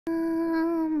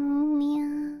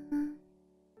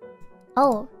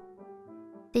Oh.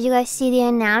 Did you guys see the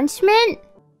announcement?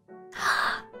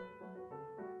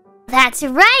 That's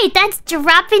right! That's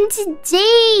dropping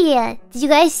today! Did you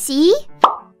guys see?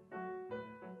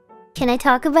 Can I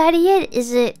talk about it yet?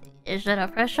 Is it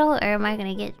official or am I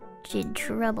gonna get in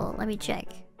trouble? Let me check.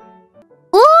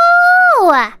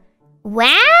 Ooh!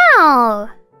 Wow!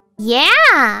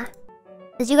 Yeah!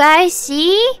 Did you guys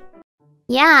see?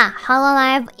 Yeah,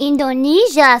 Hololive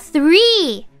Indonesia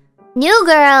 3! New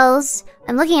girls!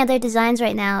 I'm looking at their designs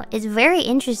right now. It's very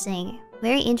interesting.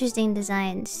 Very interesting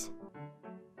designs.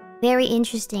 Very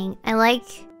interesting. I like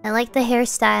the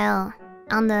hairstyle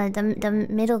on the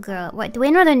middle girl. What, do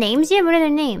we know their names yet? What are their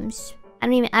names? I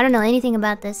don't know anything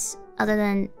about this other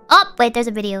than... Oh, wait, there's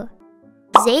a video.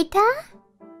 Zeta,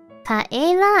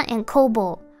 Kaela, and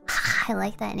Kobo. I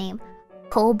like that name.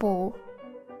 Kobo.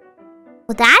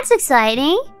 Well, that's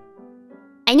exciting.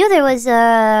 I knew there was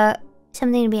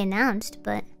something to be announced,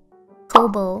 but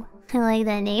Kobo. I like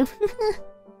that name.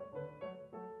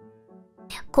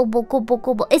 Kobo.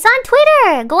 It's on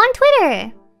Twitter! Go on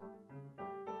Twitter!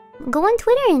 Go on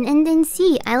Twitter and then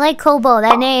see. I like Kobo.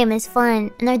 That name is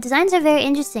fun. And their designs are very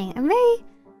interesting.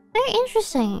 Very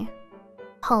interesting.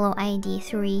 Holo ID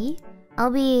 3.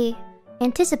 I'll be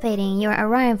anticipating your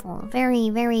arrival. Very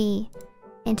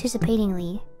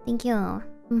anticipatingly. Thank you.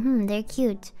 They're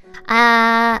cute.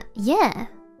 Yeah.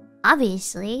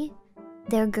 Obviously.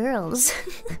 They're girls.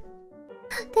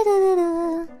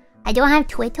 I don't have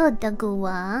Twitter, the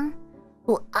Gura.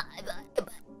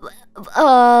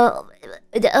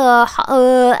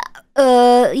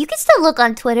 You can still look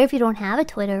on Twitter if you don't have a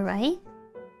Twitter, right?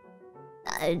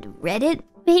 Reddit,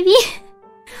 maybe?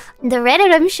 The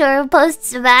Reddit, I'm sure,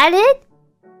 posts about it.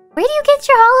 Where do you get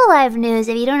your Hololive news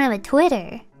if you don't have a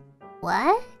Twitter?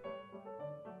 What?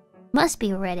 Must be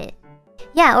Reddit.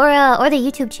 Yeah, or the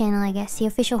YouTube channel, I guess. The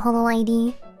official Holo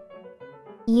ID.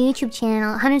 YouTube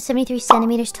channel, 173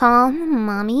 centimeters tall.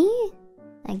 Mommy?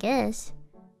 I guess.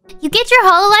 You get your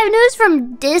Hololive news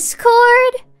from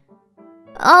Discord?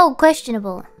 Oh,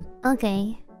 questionable.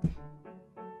 Okay.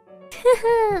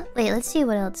 Wait, let's see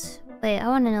what else. Wait, I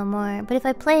want to know more. But if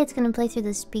I play, it's gonna play through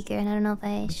the speaker, and I don't know if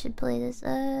I should play this.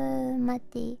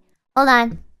 Mati. Hold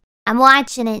on. I'm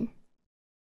watching it.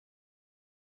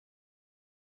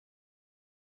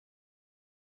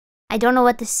 I don't know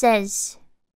what this says.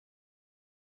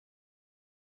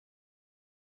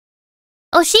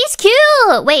 Oh, she's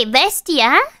cute! Wait,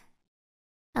 Vestia?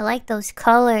 I like those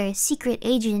colors. Secret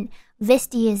Agent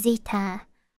Vestia Zeta.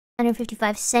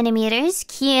 155 centimeters.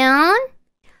 Cute.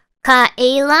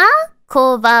 Kaela.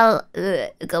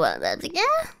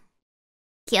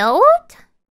 Cute.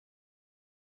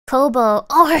 Kobo.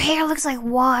 Oh, her hair looks like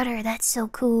water. That's so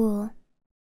cool.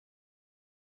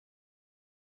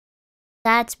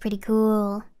 That's pretty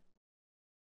cool.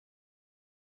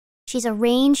 She's a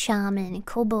rain shaman.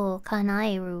 Kobo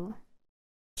Kanairu.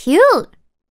 Cute!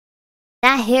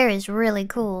 That hair is really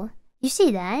cool. You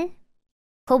see that?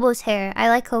 Kobo's hair. I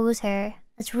like Kobo's hair.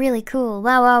 That's really cool.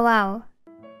 Wow.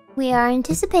 We are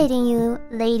anticipating you,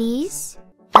 ladies.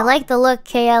 I like the look,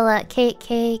 Kayla.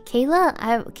 Kayla.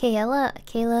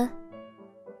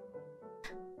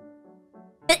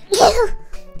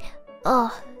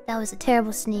 Oh, that was a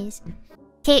terrible sneeze.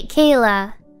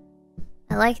 Kayla.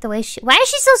 I like the way she... Why is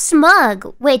she so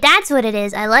smug? Wait, that's what it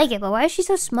is. I like it, but why is she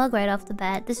so smug right off the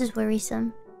bat? This is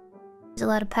worrisome. There's a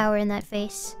lot of power in that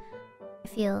face. I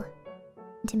feel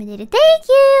intimidated. Thank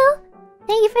you!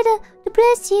 Thank you for the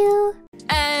bless you.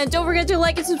 And don't forget to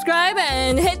like and subscribe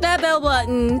and hit that bell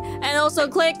button. And also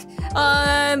click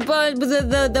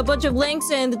the bunch of links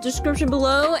in the description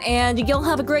below and you'll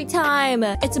have a great time.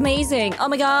 It's amazing. Oh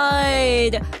my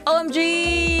god.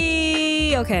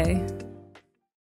 OMG. Okay.